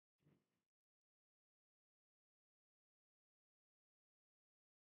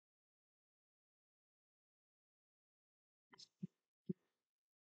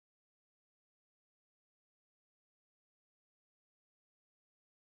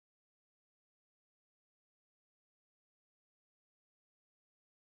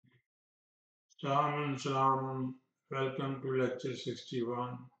Salam Salam, welcome to lecture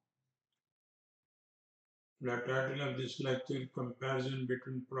 61. The title of this lecture, Comparison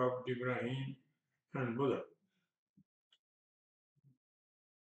between Prophet Ibrahim and Buddha.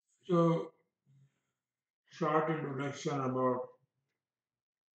 So, short introduction about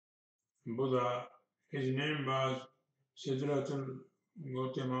Buddha. His name was Siddhartha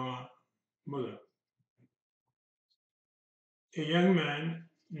Gautama Buddha. A young man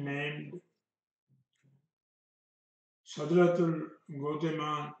named Siddhartha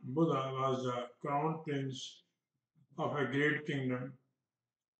Gautama Buddha was the crown prince of a great kingdom.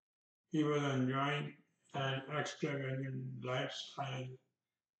 He was enjoying an extravagant lifestyle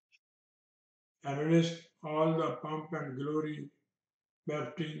amidst all the pomp and glory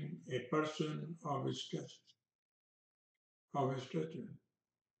befitting a person of his stature.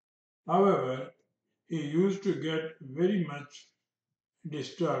 However, he used to get very much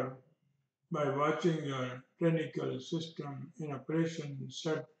disturbed by watching the tyrannical system in operation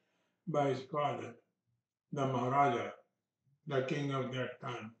set by his father, the Maharaja, the king of that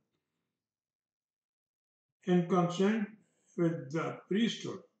time. In consent with the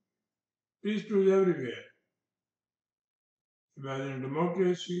priesthood everywhere, whether in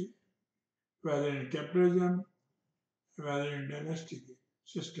democracy, whether in capitalism, whether in dynastic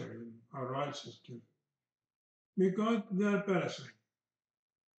system or royal system, because they are parasites,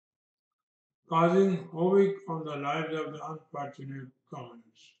 causing havoc on the lives of the unfortunate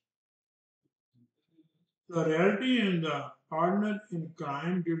commoners. The reality and the partner in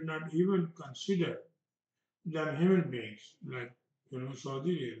crime did not even consider them human beings, like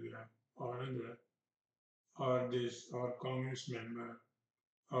Saudi Arabia or India or this or communist member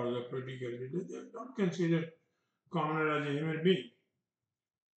or the political leader. They don't consider commoner as a human being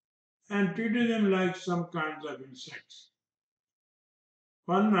and treated them like some kinds of insects.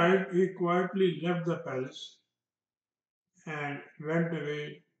 One night he quietly left the palace and went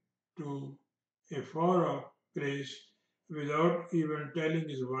away to a far-off place without even telling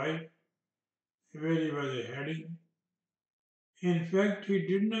his wife where he was heading. In fact, he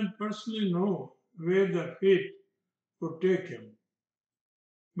did not personally know where the fate would take him,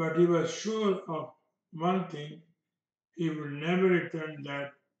 but he was sure of one thing: he would never return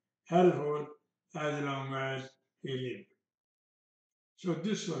that hellhole as long as he lived. So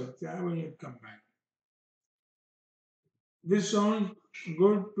this was the Avenue comeback. This sounds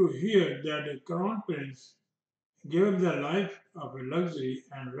good to hear that a crown prince gave the life of a luxury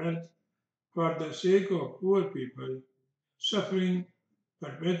and wealth for the sake of poor people suffering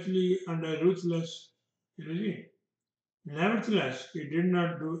perpetually under ruthless regime. Nevertheless, he did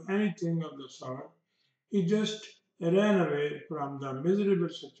not do anything of the sort. He just ran away from the miserable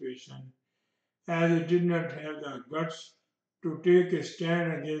situation as he did not have the guts to take a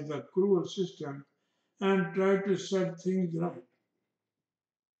stand against the cruel system and try to set things right.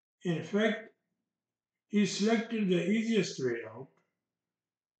 In fact, he selected the easiest way out.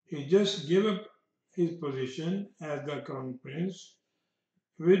 He just gave up his position as the crown prince,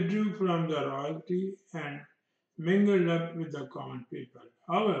 withdrew from the royalty, and mingled up with the common people.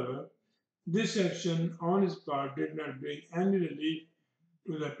 However, this action on his part did not bring any relief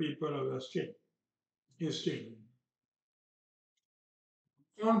to the people of the state. His state.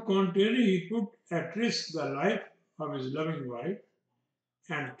 On the contrary, he put at risk the life of his loving wife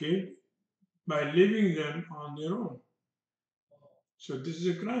and kid by leaving them on their own. So this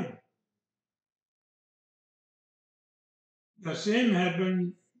is a crime. The same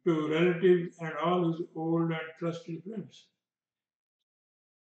happened to relatives and all his old and trusted friends.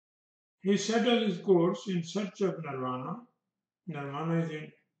 He set out his course in search of nirvana. Nirvana is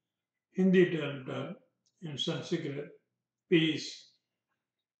in Hindi term in Sanskrit, peace,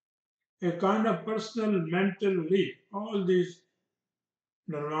 a kind of personal mental relief. All these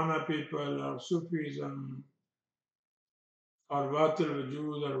nirvana people or Sufism or Vatal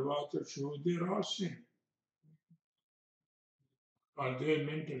Vajud or Vatal Shuhud, they're all same or their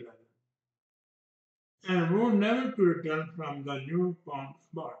mental level. And were never to return from the new found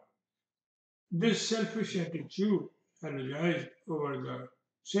birth. This selfish attitude realized over the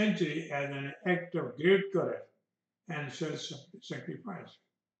century as an act of great courage and self-sacrifice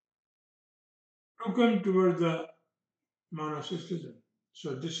took him towards the monasticism.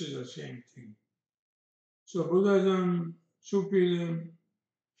 So this is the same thing. So Buddhism, Sufism,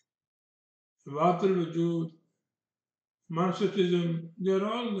 Vatal Vajud, monasticism, they're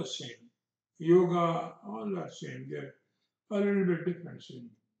all the same. Yoga, all are same. They're a little bit different.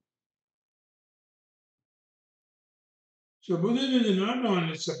 So Buddhism is not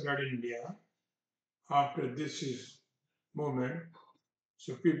only spread in India after this is movement.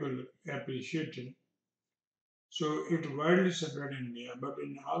 so people appreciate it. So it widely spread in India, but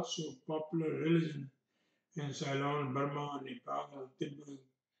in also popular religion in Ceylon, Burma, Nepal, Tibet,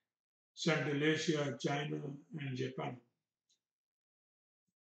 Central Asia, China, and Japan.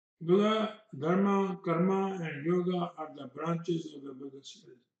 Buddha, Dharma, Karma, and Yoga are the branches of the Buddhist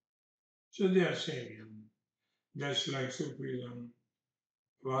religion. So they are same, just like Sufism,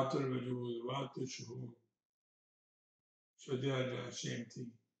 Vatul Vajud, Vatul Shuhud. So they are the same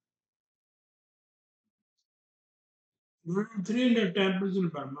thing. There are 300 temples in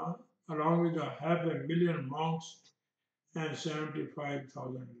Burma, along with a half a million monks and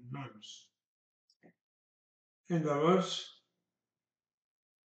 75,000 nuns. In the verse,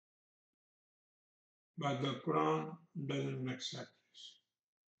 but the Quran doesn't accept this,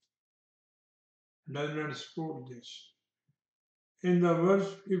 does not support this. In the verse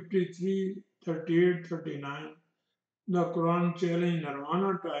 53, 38, 39, the Quran challenged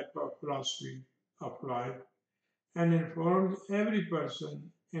nirvana type of philosophy of life and informed every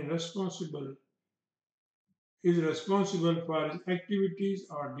person is responsible for his activities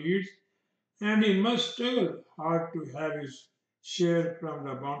or deeds, and he must struggle hard to have his share from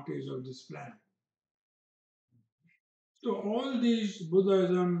the bounties of this planet. So all these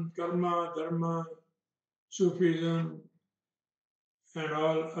Buddhism, Karma, Dharma, Sufism, and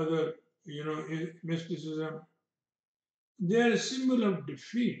all other, mysticism, they are a symbol of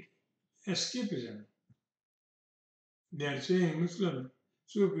defeat, escapism. They are saying Muslim,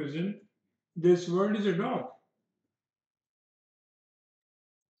 Sufism, this world is a dog.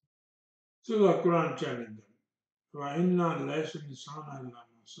 So the Quran challenged them. وَإِنَّا لَيْسَ الْإِنسَانَ إِلَّا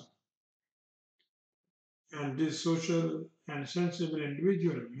مَا سَعَى. And this social and sensible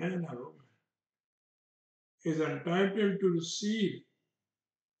individual, man or woman, is entitled to receive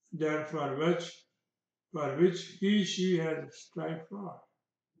that for which she has strived for.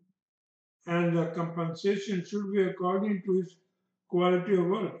 And the compensation should be according to his quality of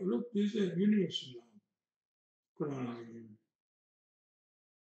work. Look, this is a universal law. Quran is given.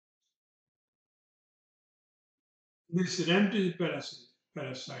 This rent is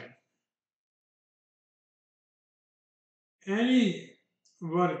parasite. Any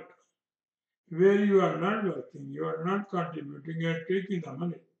work where you are not working, you are not contributing, you are taking the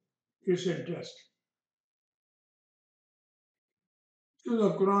money. It's interest. So the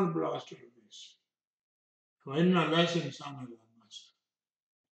Quran blasts all this. وَإِنَّ لَيْسَ الْإِنسَانَ إِلَّا مَا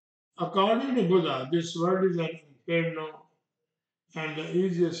سَعَى. According to Buddha, this world is an inferno and the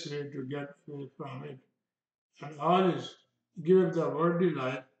easiest way to get away from it. And all is give up the worldly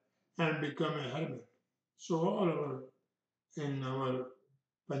life and become a hermit. So all over in our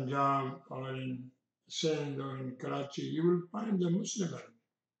Punjab or in Sindh or in Karachi, you will find the Muslim hermit.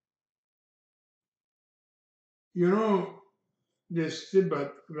 You know, this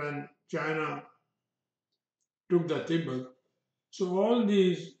Tibet, when China took the Tibet, so all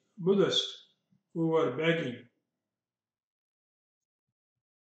these Buddhists who were begging,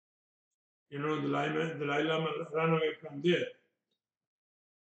 the Dalai Lama ran away from there.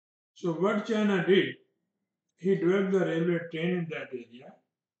 So what China did, he developed the railway train in that area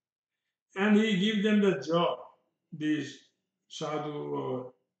and he gave them the job, these sadhu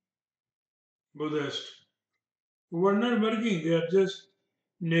or Buddhists who were not working, they are just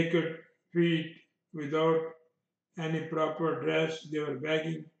naked feet without any proper dress, they were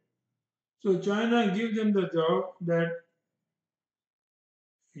begging. So China gave them the job that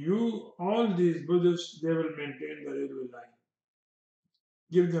all these Buddhists, they will maintain the railway line.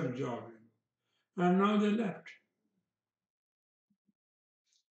 Give them job. And now they left.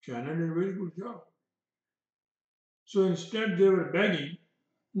 China did a very good job. So instead they were begging,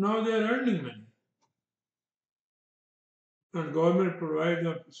 now they are earning money. And government provides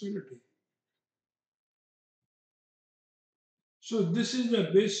a facility. So this is the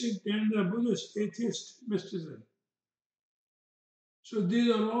basic tenet of Buddhist atheist mysticism. So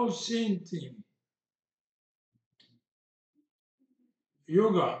these are all same thing.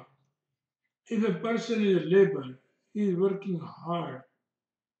 Yoga. If a person is a laborer, he is working hard,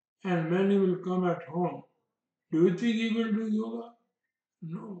 and many will come at home. Do you think he will do yoga?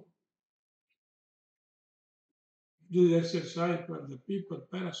 No. This exercise for the people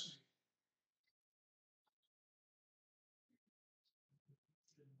parasite.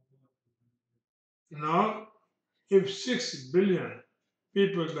 Now, if 6 billion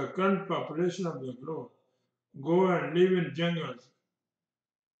people, the current population of the globe, go and live in jungles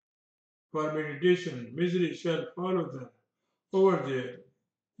for meditation, misery shall follow them over there,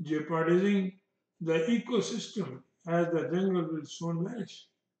 jeopardizing the ecosystem as the jungle will soon vanish.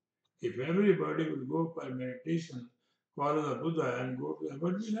 If everybody will go for meditation, follow the Buddha and go to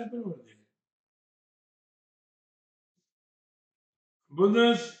what will happen over there?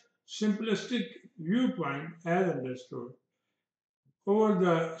 Buddha's simplistic viewpoint, as understood over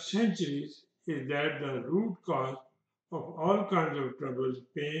the centuries, is that the root cause of all kinds of troubles,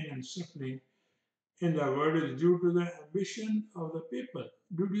 pain, and suffering in the world is due to the ambition of the people,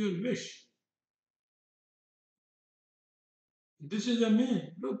 due to your wish. This is the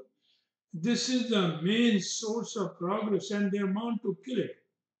main, look, this is the main source of progress, and they want to kill it.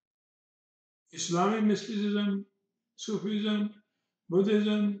 Islamic mysticism, Sufism,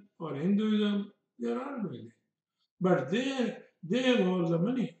 Buddhism, or Hinduism, they are all doing it. But they have all the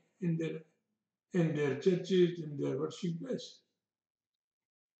money in their churches, in their worship place.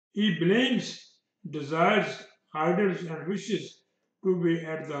 He blames desires, idols, and wishes to be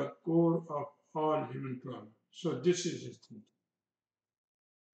at the core of all human problems. So this is his thing.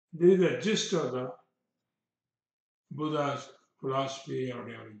 This is the gist of the Buddha's philosophy or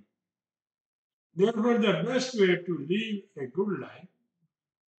theory. Therefore, the best way to live a good life,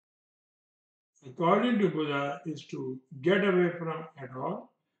 according to Buddha, is to get away from it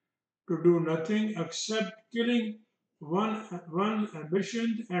all, to do nothing except killing one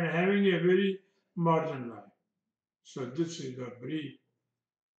ambition and having a very modern life. So this is the brief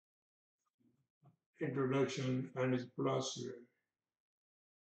introduction and his philosophy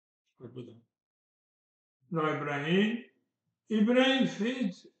of Buddha. Now Ibrahim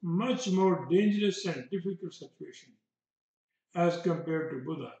faced much more dangerous and difficult situation as compared to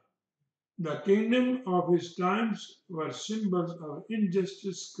Buddha. The kingdom of his times were symbols of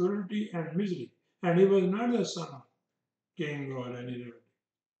injustice, cruelty, and misery, and he was not the son of king or any relative.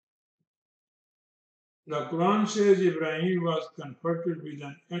 The Quran says Ibrahim was confronted with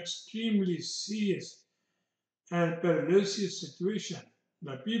an extremely serious and perilous situation.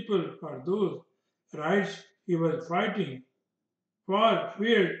 The people for those rights he was fighting for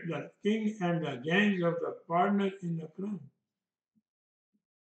feared the king and the gangs of the partner in the crime.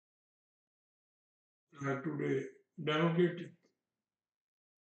 Like today, democratic,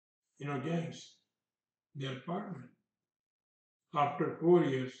 gangs, their partner. After 4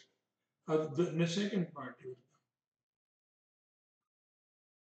 years, the second party.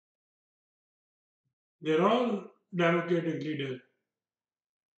 They're all democratic leaders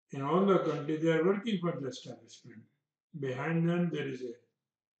in all the countries. They are working for the establishment. Behind them, there is a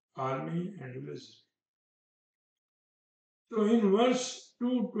army and religion. So in verse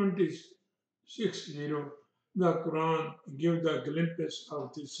 226, the Quran gives the glimpse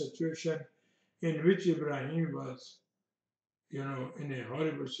of this situation in which Ibrahim was, in a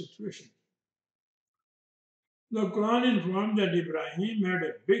horrible situation. The Quran informed that Ibrahim had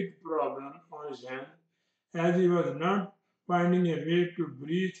a big problem on his hand as he was not finding a way to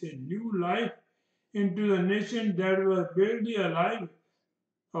breathe a new life into the nation that was barely alive,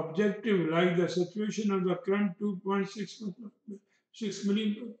 objective like the situation of the current 2.6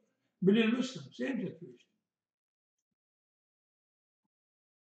 billion Muslims. Same situation.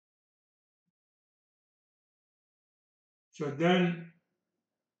 So then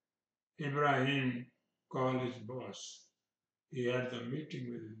Ibrahim called his boss. He had the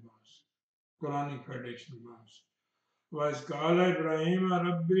meeting with his boss, Quranic Federation boss. Was Kala Ibrahim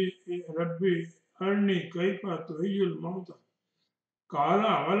Rabbi Arni Kaifa Tuhiyul Mauta. Kala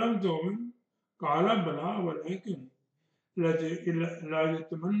Avalam Tomin, Kala Bala Walakin,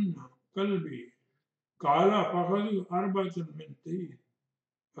 Lajitamanna Kalbi, Kala Fakhadu Arbatan min Tayr,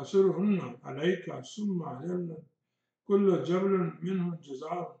 Fasurhunna Alaika Summa Jallan, Kullu Jablun Minhu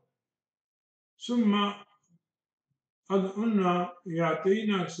Jazar, Summa Ad'unna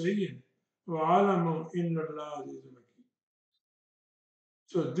Yatina Sayyin, Wa'alamu Inna Allah Azizul Hakim.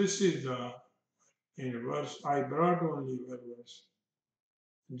 So this is the in verse. I brought only one verse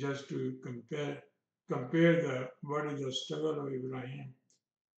just to compare the what is the struggle of Ibrahim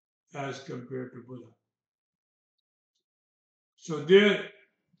as compared to Buddha. So there,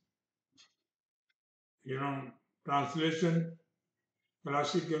 translation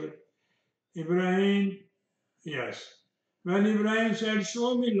classical Ibrahim, yes. When Ibrahim said,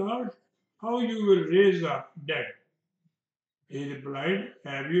 "Show me, Lord, how you will raise the dead," he replied,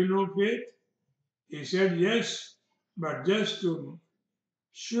 "Have you no faith?" He said, "Yes, but just to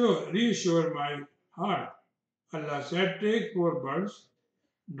reassure my heart." Allah said, "Take 4 birds,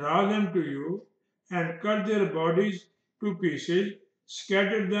 draw them to you, and cut their bodies to pieces,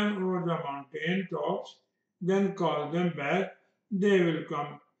 scatter them over the mountain tops, then call them back. They will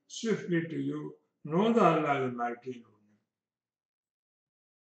come swiftly to you. Know that Allah is mighty in honor."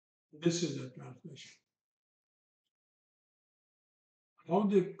 This is the translation. How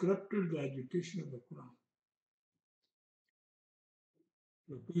they corrupted the education of the Quran.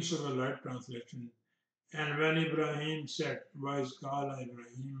 Piece of a light translation. And when Ibrahim said, wise Kala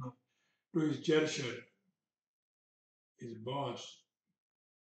Ibrahim, to his cherisher, his boss,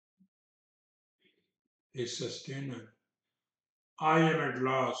 his sustainer, I am at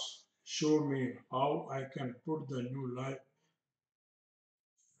loss. Show me how I can put the new life,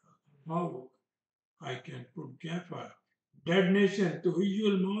 how I can put Gaffer, dead nation to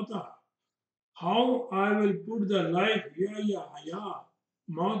Hijul Mauta. How I will put the life,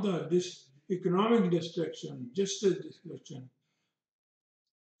 Mauta, this economic destruction, justice destruction,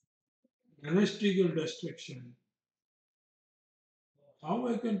 mystical destruction. How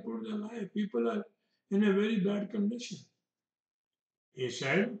I can put the life? People are in a very bad condition. He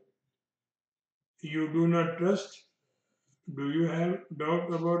said, you do not trust. Do you have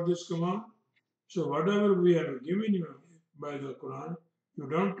doubt about this command? So whatever we have given you by the Quran, you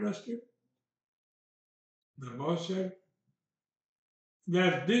don't trust it? The boss said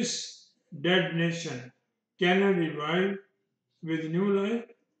that this dead nation cannot revive with new life.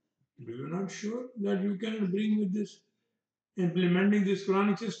 Do you not sure that you can bring with this implementing this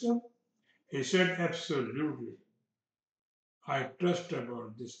Quranic system? He said, absolutely. I trust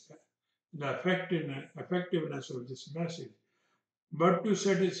about this, the effectiveness of this message. But to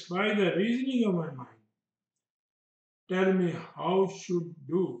satisfy the reasoning of my mind, tell me how should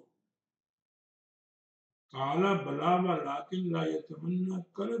do. Kala balava lakin la yatamanna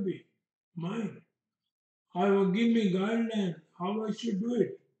kalabi. Mine. I will give me guideline how I should do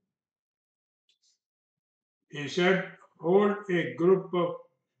it. He said, hold a group of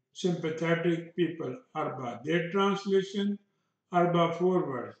sympathetic people, Arba. Their translation, Arba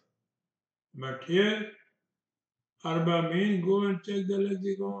forward. But here, Arba means go and check the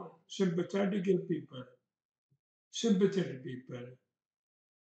lexicon. Sympathetic people,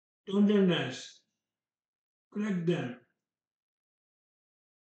 tenderness, correct them.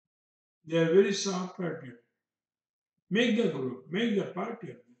 They are very soft-hearted. Make the group, make the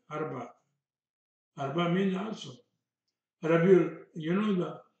party, Arba. Arba means also. Rabi, you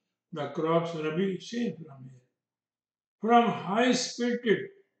know the crops, Rabi, same from here. From high-spirited,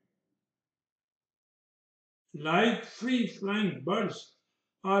 like free-flying birds,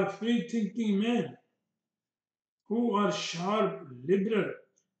 are free-thinking men who are sharp, liberal,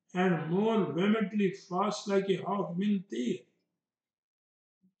 and more vehemently fast like a hawk, minty.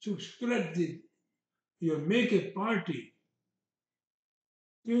 So correct this. You make a party,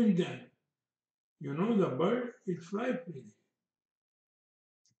 tune them. You know the bird, it flies freely.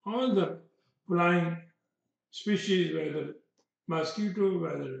 All the flying species, whether mosquito,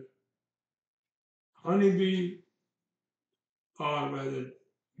 whether honeybee, or whether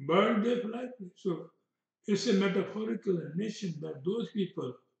bird, they fly free. So it's a metaphorical nation that those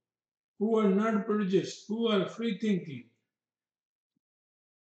people who are not prejudiced, who are free thinking,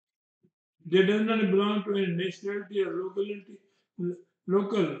 they do not belong to any nationality or locality,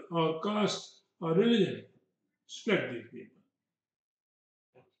 local or caste or religion. Respect these people.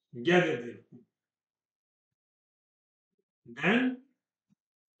 Gather these people. Then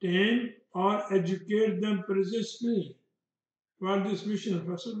train or educate them precisely for this mission.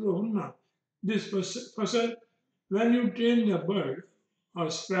 Fasal this fasal, when you train the bird or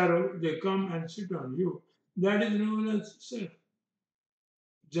sparrow, they come and sit on you. That is known as self.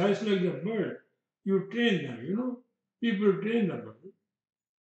 Just like the bird, you train them, you know. People train the bird.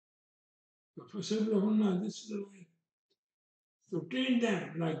 Fasal this is the way. So train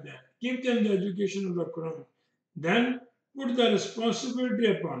them like that. Give them the education of the Quran. Then put the responsibility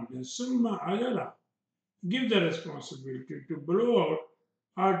upon them. Summa ayala. Give the responsibility to blow out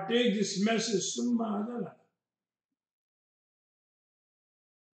or take this message summa adala.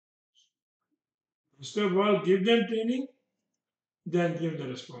 First of all, give them training, then give the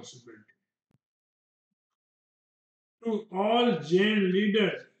responsibility. To all Jain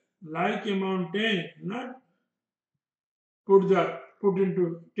leaders, like a mountain, not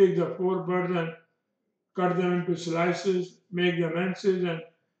take the four birds and cut them into slices, make them menses and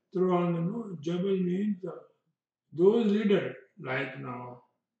throw on them. No, Jabal means those leaders, like now,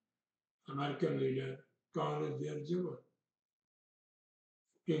 American leader, Khan is their Jabal.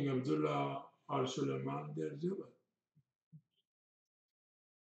 King Abdullah or Suleiman, their Jabal.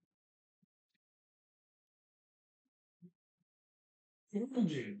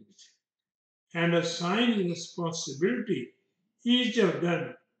 Imagine this. And assign responsibility, each of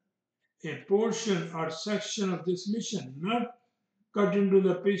them a portion or section of this mission, not cut into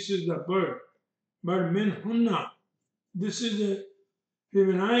the pieces the bird, but min hunna. This is a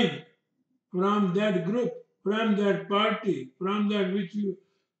feminine from that group, from that party, from that which you,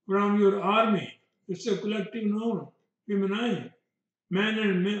 from your army. It's a collective noun, feminine. Man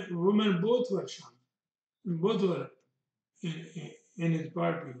and woman both were shunned. Both were in his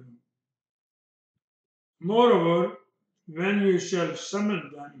party. Moreover, when you shall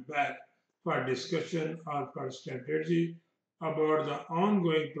summon them back for discussion or for strategy about the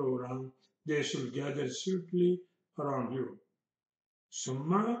ongoing program, they should gather swiftly around you.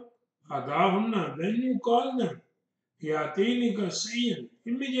 Summa adahunna, when you call them, yatinika sayyan,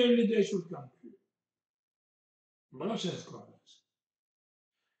 immediately they should come to you. Moses scholars.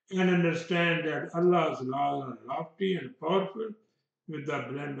 And understand that Allah's laws are lofty and powerful with the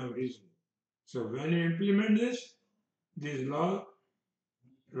blend of reason. So when you implement this, these laws,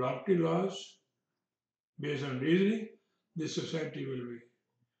 lofty laws based on reasoning, the society will be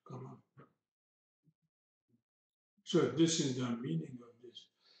come up. So this is the meaning of this.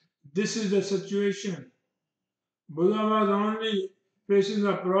 This is the situation. Buddha was only facing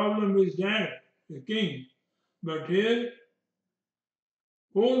the problem with dad, the king. But here,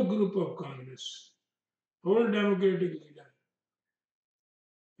 whole group of Congress, whole democratic leader,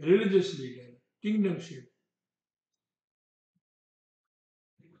 religious leader, kingdomship.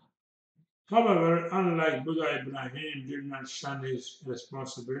 However, unlike Buddha, Ibrahim did not shun his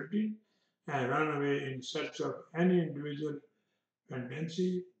responsibility and run away in search of any individual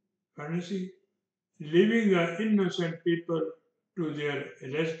fantasy, leaving the innocent people to their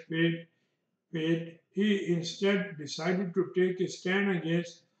alleged fate. He instead decided to take a stand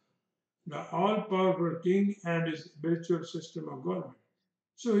against the all-powerful king and his spiritual system of government.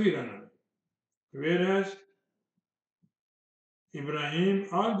 So he ran away. Whereas Ibrahim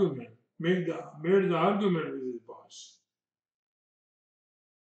made the argument with his boss.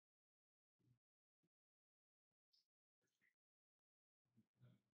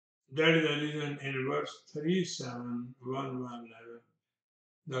 That is the reason in verse 37,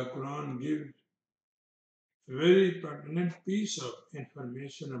 the Quran gives very pertinent piece of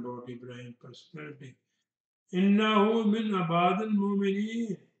information about Ibrahim's personality. Innahu min abadil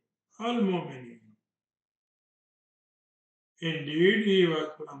mu'mineen, al mu'mineen. Indeed, he was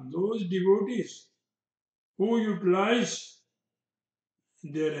from those devotees who utilize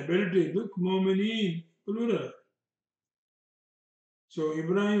their ability. Look, mu'mineen, plural. So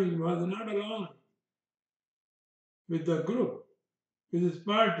Ibrahim was not alone with the group, with his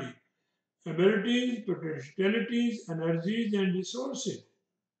party. Abilities, potentialities, energies, and resources.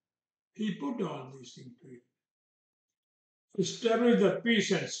 He put all these things to it. Establish the peace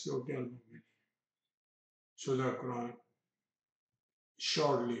and security of movement. So the Quran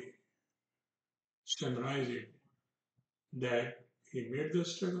shortly summarizes it that he made the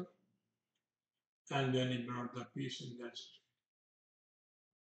struggle and then he brought the peace in that struggle.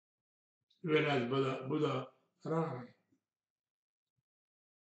 Whereas Buddha ran away.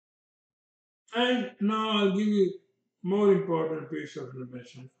 And now I'll give you more important piece of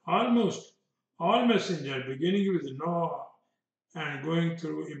information. Almost all messengers, beginning with Noah and going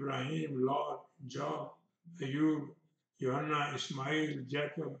through Ibrahim, Lot, Job, Ayub, Johanna, Ismail,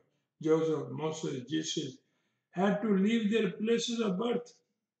 Jacob, Joseph, Moses, Jesus, had to leave their places of birth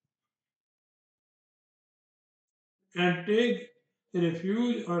and take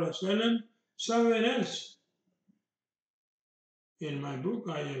refuge or asylum somewhere else. In my book,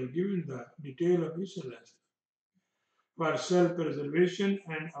 I have given the detail of each lesson for self-preservation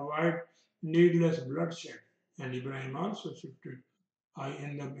and avoid needless bloodshed. And Ibrahim also shifted.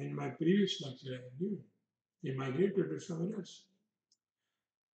 In my previous lecture I have given. He migrated to somewhere else.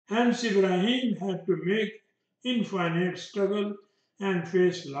 Hence, Ibrahim had to make infinite struggle and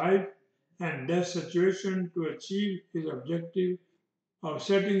face life and death situation to achieve his objective of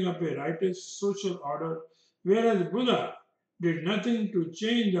setting up a righteous social order, whereas Buddha did nothing to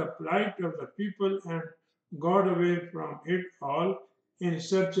change the plight of the people and got away from it all in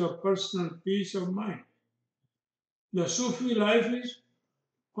search of personal peace of mind. The Sufi life is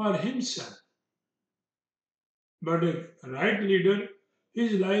for himself, but a right leader,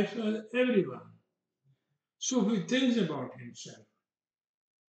 his life is everyone. Sufi thinks about himself.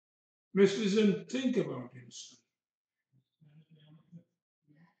 Mysticism think about himself.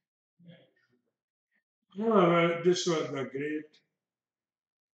 However, this was the great,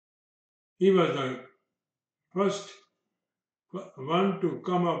 he was the first one to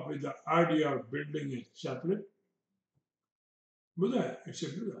come up with the idea of building a chaplet. Buddha, it's a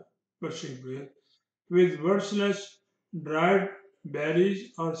Buddha, Persian prayer, with worthless dried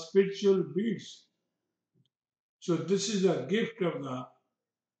berries or spiritual beads. So this is a gift of the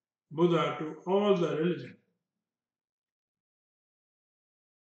Buddha to all the religion,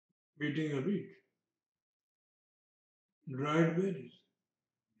 beating the bead, dried berries.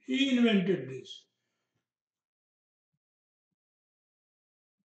 He invented this.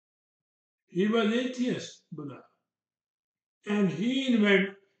 He was atheist, Buddha, and he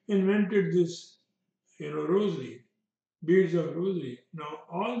invented this, rosary, beads of rosary. Now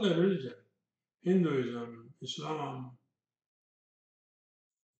all the religion, Hinduism, Islam,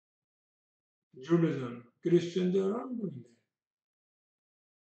 Judaism, Christian, they are all doing that.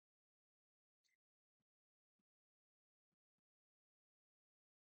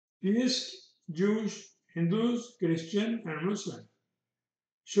 Theists, Jews, Hindus, Christian, and Muslim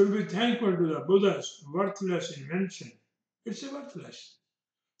should be thankful to the Buddha's worthless invention. It's a worthless.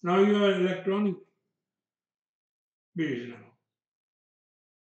 Now you are electronic beads now.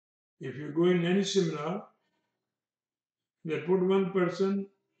 If you go in any seminar, they put one person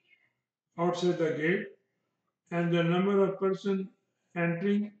outside the gate and the number of person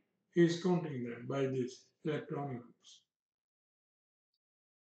entering is counting them by this electronic books.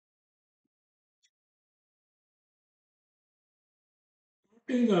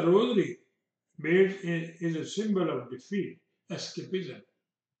 Counting the rosary beads is a symbol of defeat, escapism.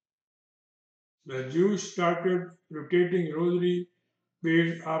 The Jews started rotating rosary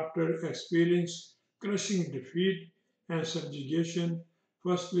beads after experiencing crushing defeat and subjugation,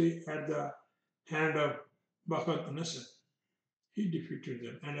 firstly at the hand of Bakhat Nasr. He defeated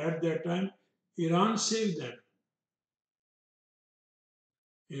them, and at that time, Iran saved them.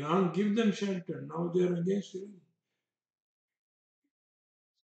 Iran gave them shelter. Now they are against Iran.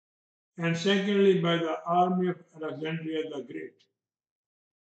 And secondly, by the army of Alexandria the Great.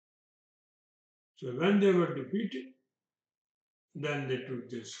 So when they were defeated, then they took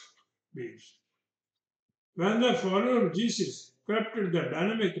this beads. When the follower of Jesus corrupted the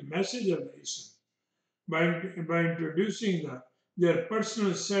dynamic message of the Islam by introducing their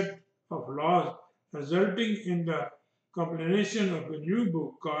personal set of laws, resulting in the compilation of a new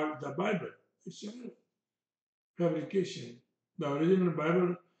book called the Bible. It's a fabrication. The original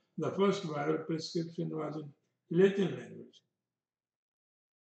Bible, the first Bible prescription was in Latin language.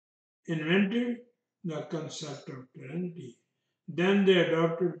 Invented the concept of Trinity. Then they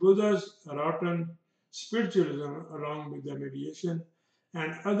adopted Buddha's rotten spiritualism along with the mediation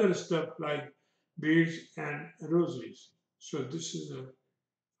and other stuff like beads and rosaries. So this is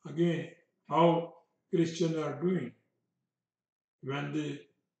again how Christians are doing when they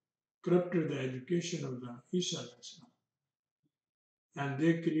corrupted the education of the Isa and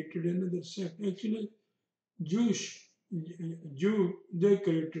they created another sect. Actually, Jewish Jew they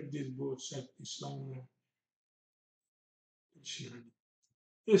created these both sects, Islam and Christianity.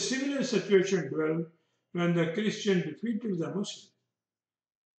 A similar situation developed when the Christian defeated the Muslim.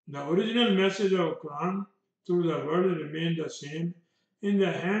 The original message of Quran through the world remained the same in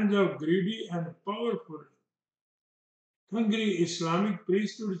the hands of greedy and powerful, hungry Islamic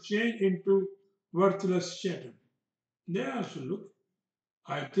priesthood changed into worthless chatter. They also look.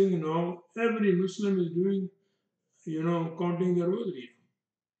 I think now every Muslim is doing, counting the rosary.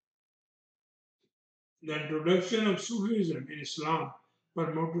 The introduction of Sufism in Islam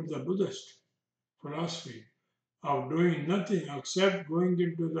promoted the Buddhist philosophy of doing nothing except going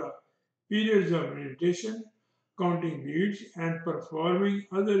into the periods of meditation, counting beads, and performing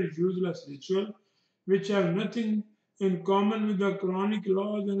other useless rituals which have nothing in common with the Quranic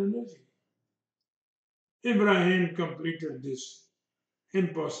laws and energy. Ibrahim completed this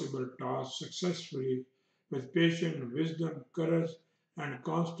impossible task successfully with patience, wisdom, courage, and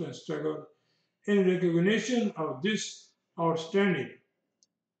constant struggle. In recognition of this outstanding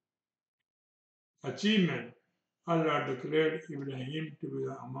achievement, Allah declared Ibrahim to be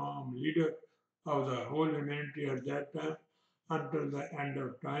the Imam leader of the whole humanity at that time until the end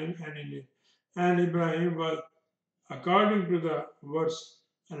of time. And Ibrahim was, according to the verse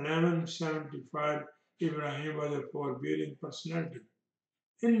 1175, Ibrahim was a forbearing personality.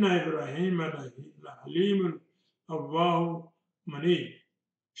 Inna Ibrahim Halimun Awwahu Mani.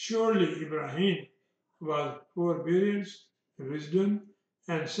 Surely Ibrahim was forbearance, wisdom,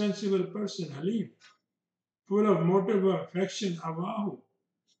 and sensible person, Halim, full of motive of affection, Awahu,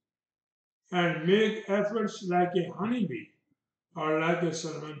 and make efforts like a honeybee, or like a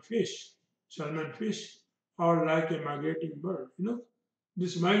salmon fish, or like a migrating bird.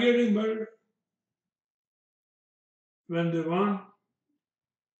 This migrating bird, when they want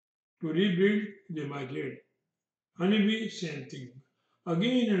to rebuild, they migrate. Honeybee, same thing.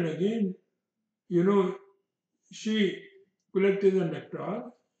 Again and again, you know, she collected the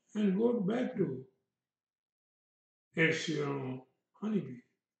nectar and go back to its, honeybee.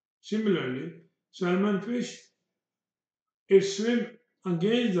 Similarly, salmon fish, it swim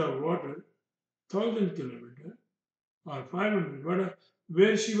against the water 1,000 kilometers or 500, but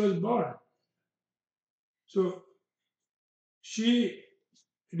where she was born. So she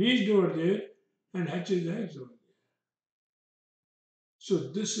reached over there and hatched his eggs over there. So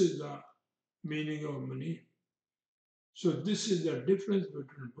this is the meaning of Mani. So this is the difference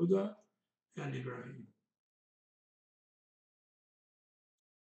between Buddha and Ibrahim.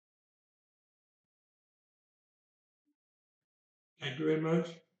 Thank you very much.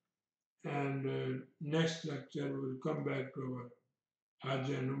 And next lecture we'll come back to our Hajj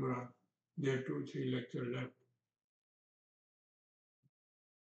and Umrah. There are 2-3 lectures left.